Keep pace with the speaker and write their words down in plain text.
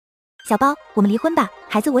小包，我们离婚吧，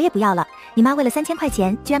孩子我也不要了。你妈为了3000块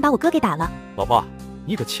钱，居然把我哥给打了。老婆，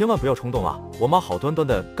你可千万不要冲动啊！我妈好端端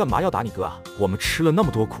的，干嘛要打你哥啊？我们吃了那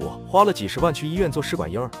么多苦，花了几十万去医院做试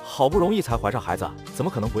管婴儿，好不容易才怀上孩子，怎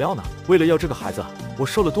么可能不要呢？为了要这个孩子，我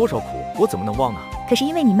受了多少苦，我怎么能忘呢？可是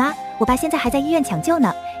因为你妈，我爸现在还在医院抢救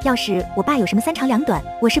呢。要是我爸有什么3长2短，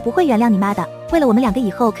我是不会原谅你妈的。为了我们2个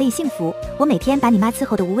以后可以幸福，我每天把你妈伺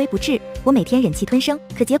候得无微不至，我每天忍气吞声，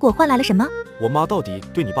可结果换来了什么？我妈到底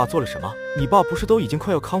对你爸做了什么？你爸不是都已经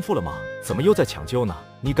快要康复了吗？怎么又在抢救呢？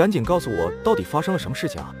你赶紧告诉我，到底发生了什么事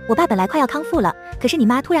情啊？我爸本来快要康复了，可是你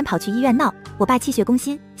妈突然跑去医院闹，我爸气血攻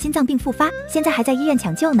心，心脏病复发，现在还在医院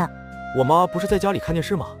抢救呢。我妈不是在家里看电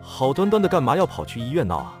视吗？好端端的干嘛要跑去医院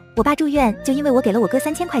闹啊？我爸住院就因为我给了我哥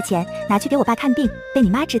3000块钱，拿去给我爸看病，被你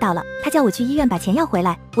妈知道了，她叫我去医院把钱要回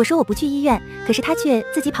来。我说我不去医院，可是她却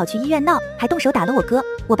自己跑去医院闹，还动手打了我哥。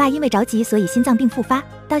我爸因为着急，所以心脏病复发，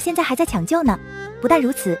到现在还在抢救呢。不但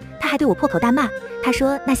如此，他还对我破口大骂，他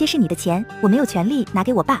说那些是你的钱，我没有权利拿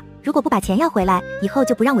给我爸，如果不把钱要回来，以后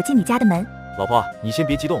就不让我进你家的门。老婆，你先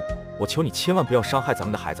别激动，我求你千万不要伤害咱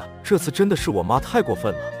们的孩子，这次真的是我妈太过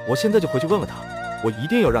分了，我现在就回去问问她，我一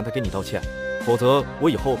定要让她给你道歉，否则我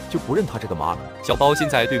以后就不认她这个妈了。小包现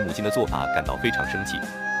在对母亲的做法感到非常生气，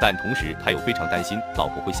但同时他又非常担心老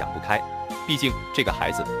婆会想不开，毕竟这个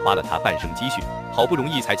孩子花了他半生积蓄，好不容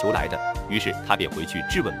易才求来的，于是他便回去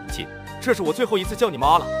质问母亲。这是我最后一次叫你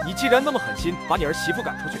妈了，你既然那么狠心把你儿媳妇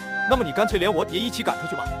赶出去，那么你干脆连我也一起赶出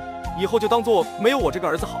去吧，以后就当做没有我这个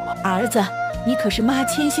儿子好了。儿子，你可是妈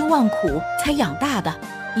千辛万苦才养大的，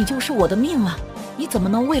你就是我的命啊，你怎么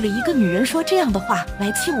能为了一个女人说这样的话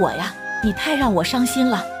来气我呀？你太让我伤心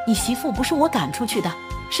了，你媳妇不是我赶出去的，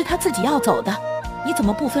是她自己要走的，你怎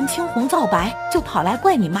么不分青红皂白就跑来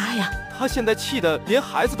怪你妈呀？她现在气得连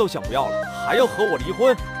孩子都想不要了，还要和我离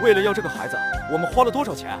婚。为了要这个孩子，我们花了多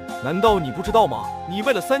少钱？难道你不知道吗？你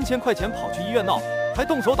为了3000块钱跑去医院闹，还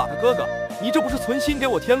动手打他哥哥，你这不是存心给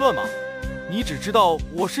我添乱吗？你只知道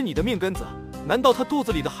我是你的命根子，难道他肚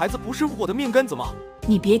子里的孩子不是我的命根子吗？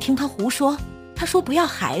你别听他胡说，他说不要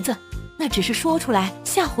孩子，那只是说出来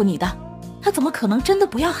吓唬你的，他怎么可能真的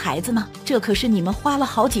不要孩子呢？这可是你们花了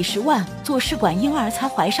好几十万做试管婴儿才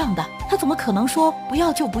怀上的，他怎么可能说不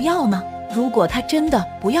要就不要呢？如果他真的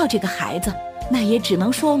不要这个孩子，那也只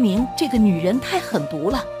能说明这个女人太狠毒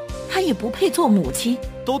了，她也不配做母亲。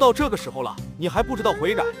都到这个时候了，你还不知道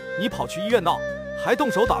悔改？你跑去医院闹，还动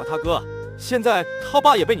手打了他哥，现在他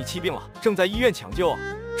爸也被你气病了，正在医院抢救，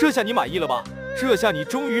这下你满意了吧？这下你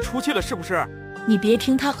终于出气了是不是？你别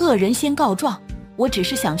听他恶人先告状，我只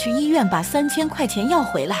是想去医院把3000块钱要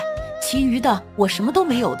回来，其余的我什么都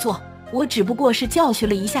没有做，我只不过是教训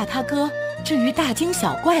了一下他哥，至于大惊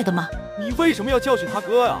小怪的吗？你为什么要教训他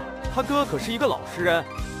哥呀？他哥可是一个老实人，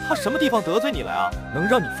他什么地方得罪你了啊？能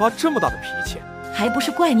让你发这么大的脾气？还不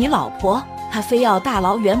是怪你老婆，她非要大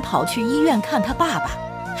老远跑去医院看她爸爸，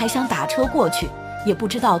还想打车过去，也不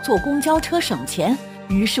知道坐公交车省钱，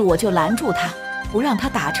于是我就拦住她，不让她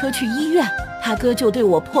打车去医院。他哥就对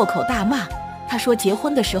我破口大骂，他说结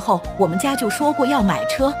婚的时候我们家就说过要买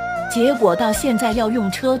车，结果到现在要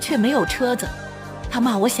用车却没有车子。他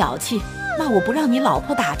骂我小气，骂我不让你老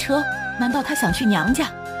婆打车，难道他想去娘家，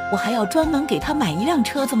我还要专门给他买一辆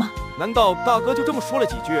车子吗？难道大哥就这么说了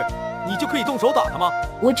几句，你就可以动手打他吗？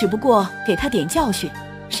我只不过给他点教训，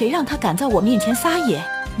谁让他敢在我面前撒野？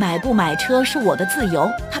买不买车是我的自由，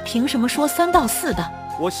他凭什么说3道4的？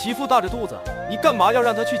我媳妇大着肚子，你干嘛要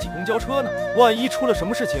让她去挤公交车呢？万一出了什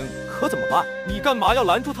么事情可怎么办？你干嘛要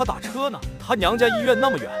拦住她打车呢？她娘家医院那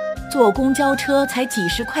么远，坐公交车才几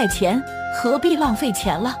十块钱，何必浪费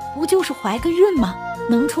钱了？不就是怀个孕吗？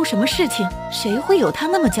能出什么事情？谁会有她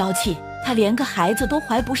那么娇气？她连个孩子都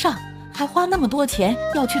怀不上，还花那么多钱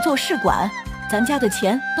要去做试管，咱家的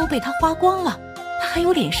钱都被她花光了，她还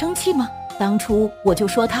有脸生气吗？当初我就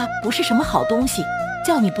说她不是什么好东西，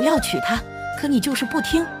叫你不要娶她，可你就是不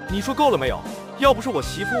听。你说够了没有？要不是我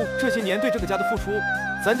媳妇这些年对这个家的付出，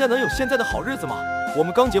咱家能有现在的好日子吗？我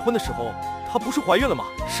们刚结婚的时候，她不是怀孕了吗？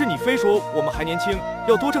是你非说我们还年轻，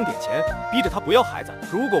要多挣点钱，逼着她不要孩子。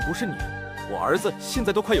如果不是你，我儿子现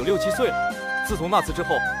在都快有6、7岁了。自从那次之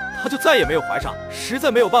后，她就再也没有怀上，实在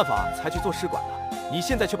没有办法才去做试管的。你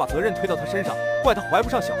现在却把责任推到她身上，怪她怀不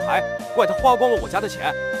上小孩，怪她花光了我家的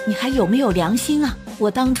钱。你还有没有良心啊？我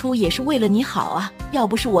当初也是为了你好啊，要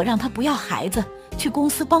不是我让她不要孩子，去公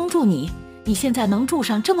司帮助你，你现在能住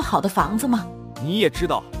上这么好的房子吗？你也知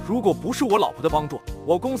道，如果不是我老婆的帮助，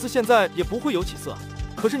我公司现在也不会有起色。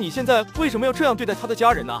可是你现在为什么要这样对待他的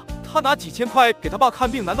家人呢？他拿几千块给他爸看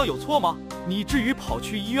病，难道有错吗？你至于跑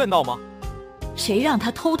去医院闹吗？谁让他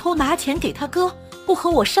偷偷拿钱给他哥，不和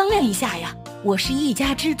我商量一下呀？我是一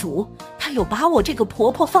家之主，他她有把我这个婆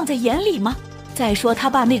婆放在眼里吗？再说她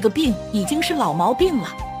爸那个病已经是老毛病了，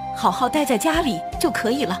好好待在家里就可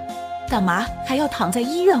以了，干嘛还要躺在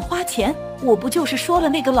医院花钱？我不就是说了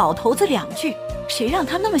那个老头子2句，谁让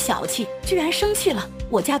他那么小气，居然生气了？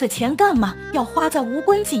我家的钱干嘛要花在无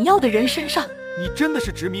关紧要的人身上？你真的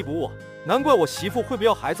是执迷不悟，难怪我媳妇会不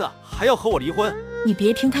要孩子，还要和我离婚。你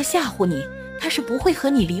别听他吓唬你，他是不会和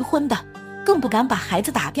你离婚的，更不敢把孩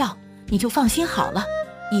子打掉，你就放心好了。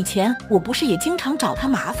以前我不是也经常找他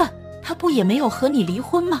麻烦，他不也没有和你离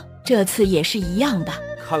婚吗？这次也是一样的。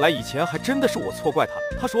看来以前还真的是我错怪他，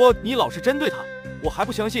他说你老是针对他，我还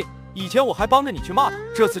不相信，以前我还帮着你去骂他，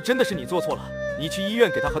这次真的是你做错了，你去医院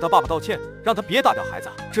给他和他爸爸道歉，让他别打掉孩子，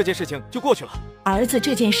这件事情就过去了。儿子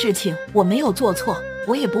这件事情我没有做错，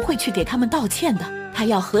我也不会去给他们道歉的。他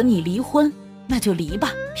要和你离婚，那就离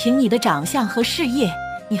吧，凭你的长相和事业，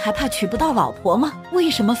你还怕娶不到老婆吗？为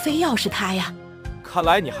什么非要是他呀？看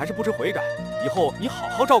来你还是不知悔改，以后你好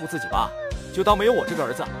好照顾自己吧，就当没有我这个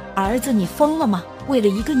儿子。儿子，你疯了吗？为了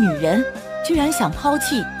一个女人，居然想抛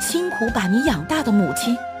弃辛苦把你养大的母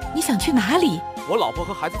亲，你想去哪里？我老婆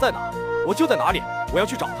和孩子在哪，我就在哪里，我要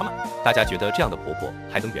去找他们。大家觉得这样的婆婆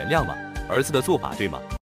还能原谅吗？儿子的做法对吗？